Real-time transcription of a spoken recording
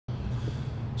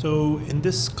So in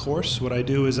this course, what I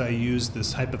do is I use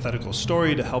this hypothetical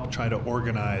story to help try to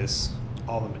organize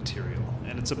all the material.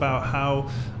 And it's about how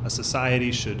a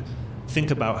society should think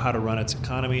about how to run its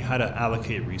economy, how to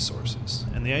allocate resources.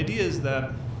 And the idea is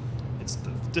that it's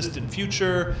the distant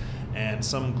future, and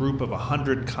some group of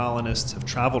 100 colonists have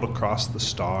traveled across the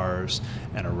stars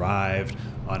and arrived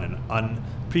on an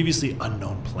previously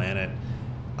unknown planet.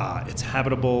 It's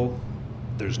habitable,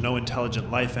 there's no intelligent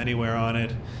life anywhere on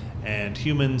it, and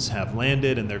humans have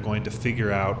landed and they're going to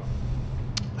figure out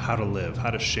how to live, how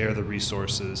to share the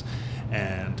resources,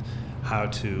 and how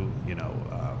to,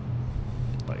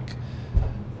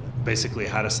 basically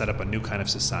how to set up a new kind of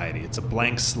society. It's a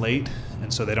blank slate,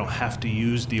 and so they don't have to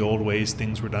use the old ways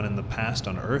things were done in the past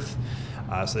on Earth.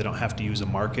 So they don't have to use a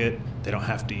market. They don't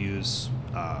have to use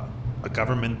a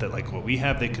government that like what we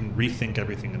have. They can rethink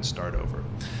everything and start over.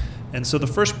 And so the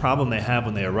first problem they have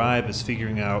when they arrive is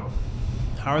figuring out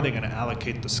how are they going to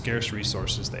allocate the scarce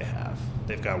resources they have.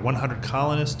 They've got 100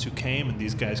 colonists who came, and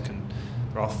these guys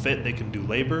they're all fit, they can do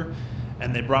labor,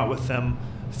 and they brought with them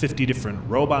 50 different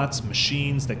robots,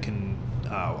 machines that can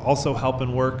also help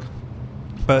and work.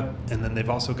 And then they've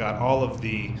also got all of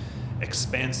the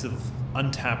expansive,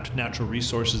 untapped natural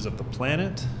resources of the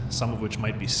planet, some of which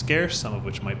might be scarce, some of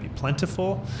which might be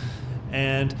plentiful.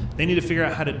 And they need to figure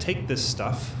out how to take this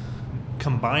stuff,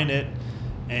 combine it,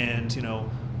 and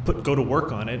go to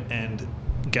work on it and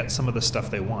get some of the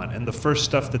stuff they want. And the first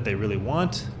stuff that they really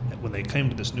want, when they came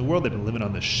to this new world, they've been living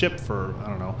on this ship for,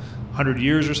 100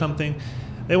 years or something.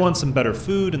 They want some better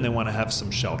food, and they want to have some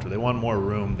shelter. They want more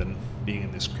room than being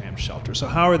in this cramped shelter. So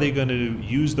how are they going to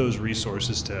use those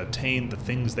resources to attain the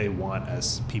things they want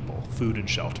as people, food and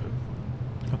shelter?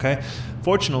 Okay.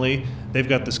 Fortunately, they've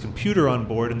got this computer on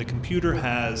board, and the computer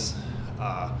has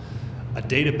a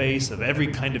database of every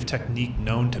kind of technique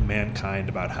known to mankind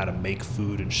about how to make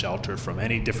food and shelter from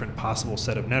any different possible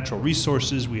set of natural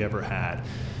resources we ever had.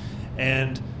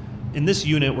 And in this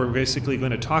unit, we're basically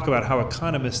going to talk about how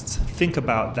economists think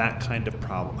about that kind of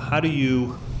problem. How do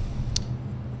you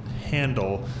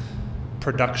handle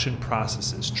production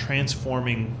processes,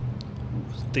 transforming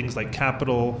things like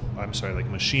like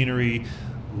machinery,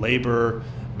 labor,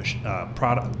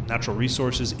 natural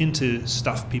resources into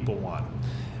stuff people want?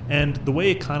 And the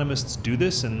way economists do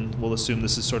this, and we'll assume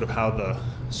this is sort of how the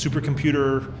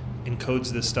supercomputer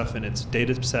encodes this stuff in its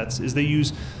data sets, is they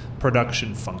use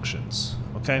production functions,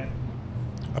 okay?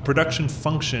 A production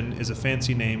function is a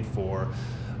fancy name for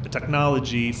a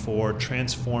technology for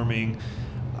transforming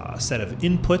a set of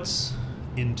inputs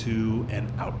into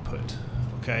an output,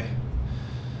 okay?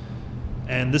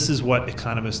 And this is what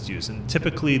economists use. And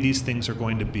typically these things are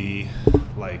going to be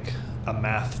like a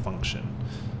math function.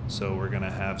 So we're going to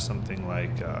have something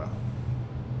like,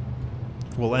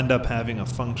 we'll end up having a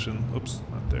function, oops,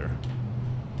 not there,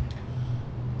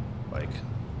 like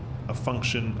a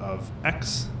function of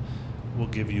x will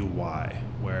give you y,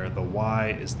 where the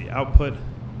y is the output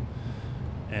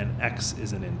and x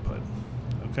is an input,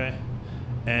 okay?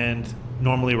 And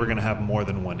normally we're going to have more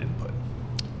than one input.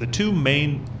 The two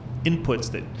main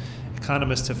inputs that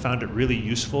economists have found it really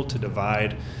useful to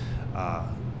divide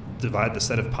the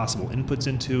set of possible inputs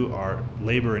into are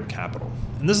labor and capital.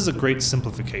 And this is a great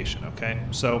simplification, okay?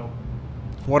 So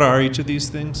what are each of these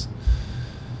things?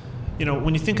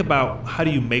 When you think about how do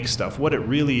you make stuff, what it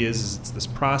really is it's this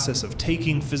process of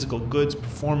taking physical goods,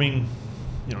 performing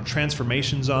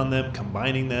transformations on them,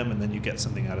 combining them, and then you get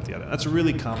something out of the other. That's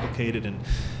really complicated, and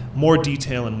more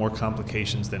detail and more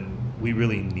complications than we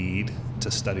really need to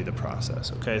study the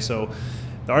process, okay? So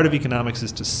the art of economics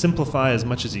is to simplify as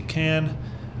much as you can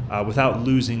without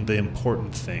losing the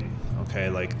important thing, okay,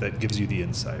 like that gives you the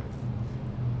insight.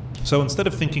 So instead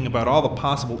of thinking about all the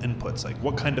possible inputs, like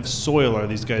what kind of soil are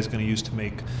these guys going to use to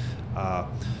make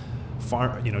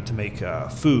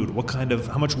food?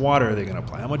 How much water are they going to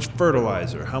apply? How much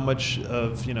fertilizer? How much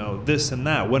of this and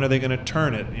that? When are they going to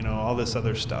turn it? All this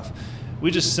other stuff.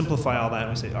 We just simplify all that and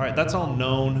we say, all right, that's all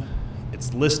known.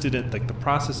 It's listed in the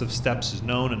process of steps is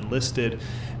known and listed,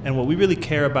 and what we really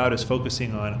care about is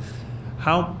focusing on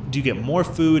how do you get more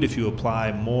food if you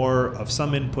apply more of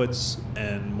some inputs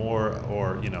and more,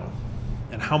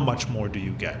 and how much more do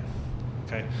you get,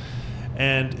 okay?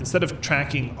 And instead of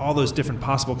tracking all those different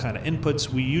possible kind of inputs,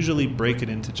 we usually break it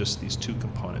into just these two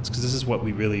components, because this is what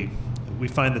we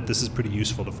find that this is pretty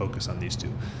useful to focus on these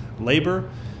two. Labor,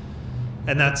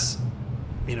 and that's,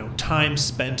 time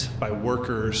spent by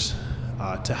workers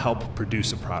to help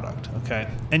produce a product, okay?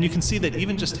 And you can see that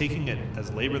even just taking it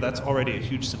as labor, that's already a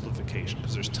huge simplification,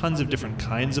 because there's tons of different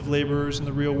kinds of laborers in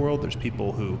the real world. There's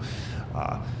people who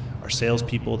are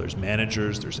salespeople, there's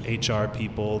managers, there's HR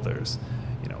people, there's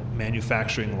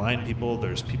manufacturing line people.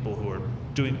 There's people who are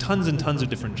doing tons and tons of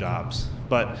different jobs.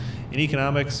 But in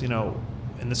economics, in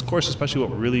this course especially,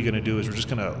 what we're really going to do is we're just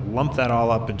going to lump that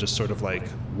all up in just sort of like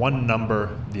one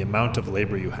number, the amount of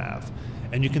labor you have.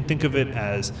 And you can think of it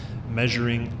as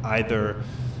measuring either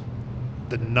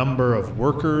the number of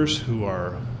workers who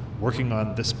are working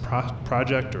on this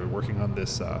project or working on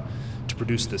this to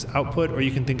produce this output, or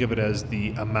you can think of it as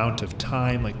the amount of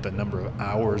time, like the number of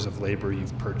hours of labor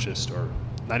you've purchased, or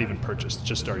not even purchased,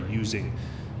 just are using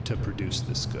to produce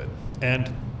this good.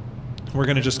 And we're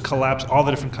going to just collapse all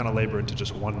the different kind of labor into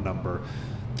just one number,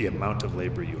 the amount of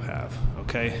labor you have,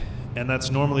 okay? And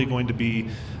that's normally going to be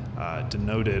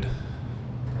denoted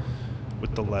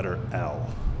with the letter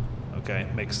L, okay?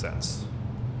 Makes sense.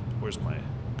 Where's my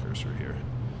cursor here?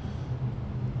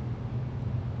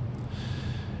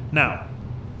 Now,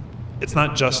 it's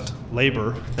not just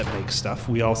labor that makes stuff.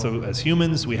 We also, as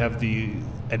humans, we have the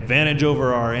advantage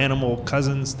over our animal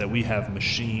cousins that we have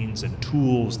machines and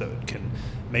tools that can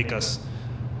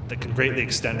greatly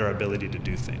extend our ability to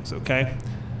do things, okay?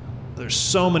 There's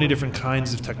so many different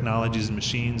kinds of technologies and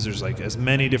machines. There's like as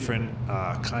many different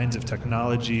kinds of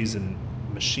technologies and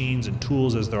machines and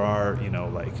tools as there are,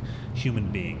 like human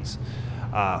beings.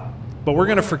 But we're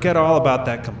gonna forget all about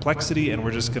that complexity, and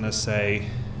we're just gonna say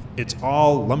it's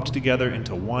all lumped together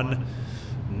into one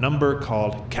number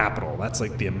called capital. That's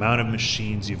like the amount of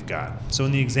machines you've got. So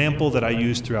in the example that I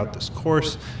use throughout this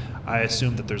course, I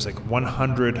assume that there's like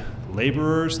 100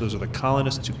 laborers. Those are the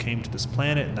colonists who came to this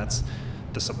planet, and that's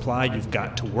the supply you've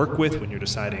got to work with when you're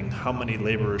deciding how many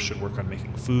laborers should work on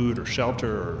making food or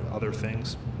shelter or other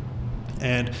things.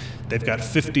 And they've got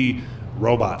 50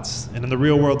 robots. And in the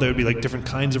real world, there would be like different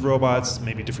kinds of robots,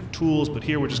 maybe different tools, but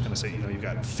here we're just gonna say, you've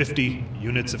got 50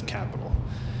 units of capital.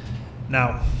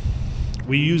 Now,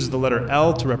 we use the letter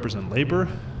L to represent labor.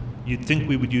 You'd think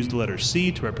we would use the letter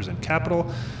C to represent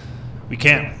capital. We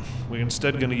can't. We're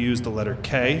instead gonna use the letter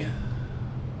K.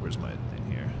 Where's my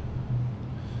thing here?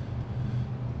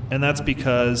 And that's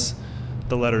because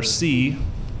the letter C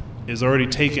is already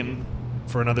taken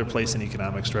for another place in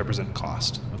economics to represent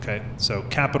cost, okay? So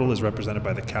capital is represented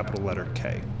by the capital letter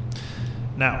K.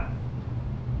 Now,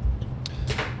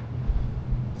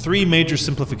 3 major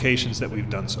simplifications that we've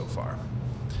done so far.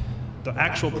 The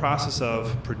actual process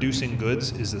of producing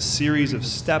goods is a series of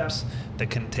steps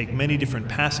that can take many different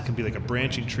paths. It can be like a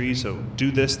branching tree, so do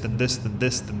this, then this, then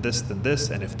this, then this, then this,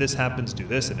 and if this happens, do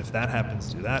this, and if that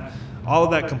happens, do that. All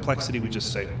of that complexity, we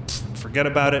just say, forget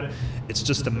about it. It's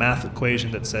just a math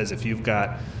equation that says if you've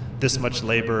got this much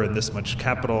labor and this much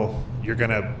capital, you're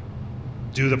gonna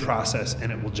do the process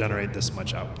and it will generate this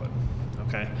much output,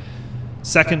 okay?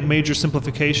 Second major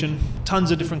simplification, tons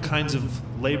of different kinds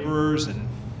of laborers and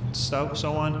so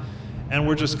on, and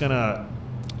we're just gonna,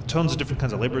 tons of different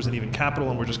kinds of laborers and even capital,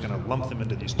 and we're just gonna lump them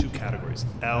into these 2 categories,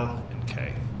 L and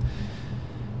K.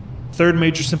 Third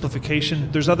major simplification,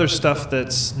 there's other stuff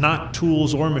that's not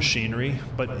tools or machinery,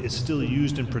 but is still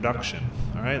used in production,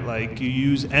 all right? Like you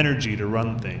use energy to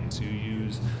run things, you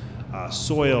use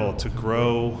soil to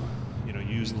grow, you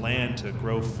use land to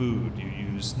grow food, you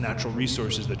use natural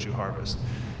resources that you harvest.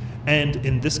 And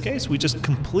in this case, we just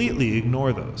completely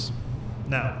ignore those.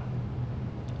 Now,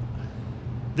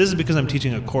 this is because I'm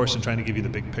teaching a course and trying to give you the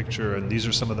big picture, and these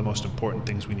are some of the most important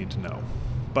things we need to know.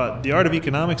 But the art of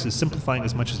economics is simplifying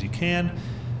as much as you can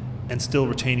and still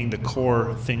retaining the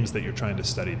core things that you're trying to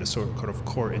study, the sort of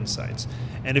core insights.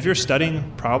 And if you're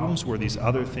studying problems where these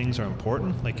other things are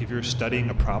important, like if you're studying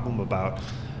a problem about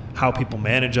how people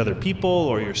manage other people,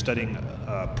 or you're studying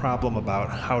a problem about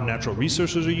how natural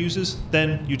resources are used,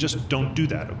 then you just don't do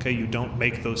that, okay? You don't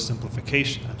make those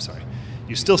simplifications. I'm sorry.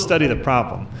 You still study the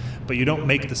problem, but you don't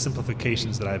make the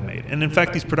simplifications that I've made. And in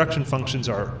fact, these production functions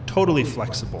are totally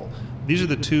flexible. These are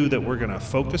the 2 that we're gonna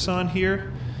focus on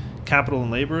here, capital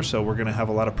and labor. So we're gonna have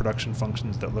a lot of production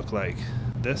functions that look like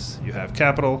this. You have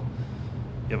capital,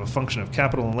 you have a function of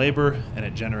capital and labor, and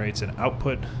it generates an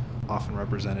output, often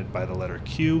represented by the letter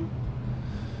Q.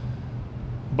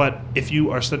 But if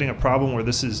you are studying a problem where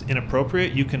this is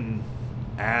inappropriate, you can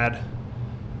add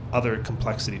other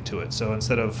complexity to it. So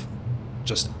instead of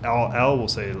just L, we'll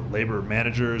say labor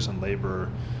managers and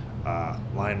labor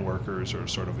line workers, or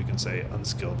sort of, we can say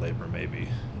unskilled labor maybe.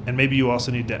 And maybe you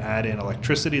also need to add in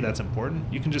electricity, that's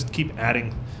important. You can just keep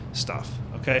adding stuff,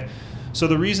 okay? So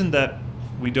the reason that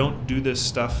we don't do this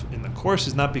stuff in the course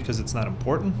is not because it's not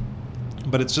important,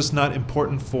 but it's just not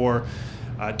important for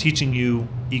teaching you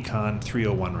Econ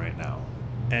 301 right now.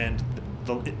 And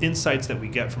the insights that we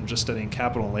get from just studying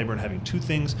capital and labor and having 2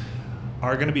 things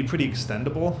are going to be pretty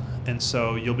extendable, and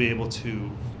so you'll be able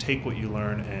to take what you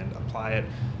learn and apply it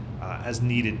as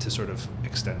needed to sort of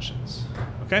extensions.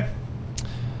 Okay?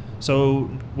 So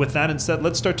with that instead,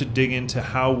 let's start to dig into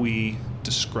how we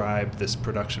describe this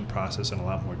production process in a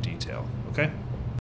lot more detail. Okay?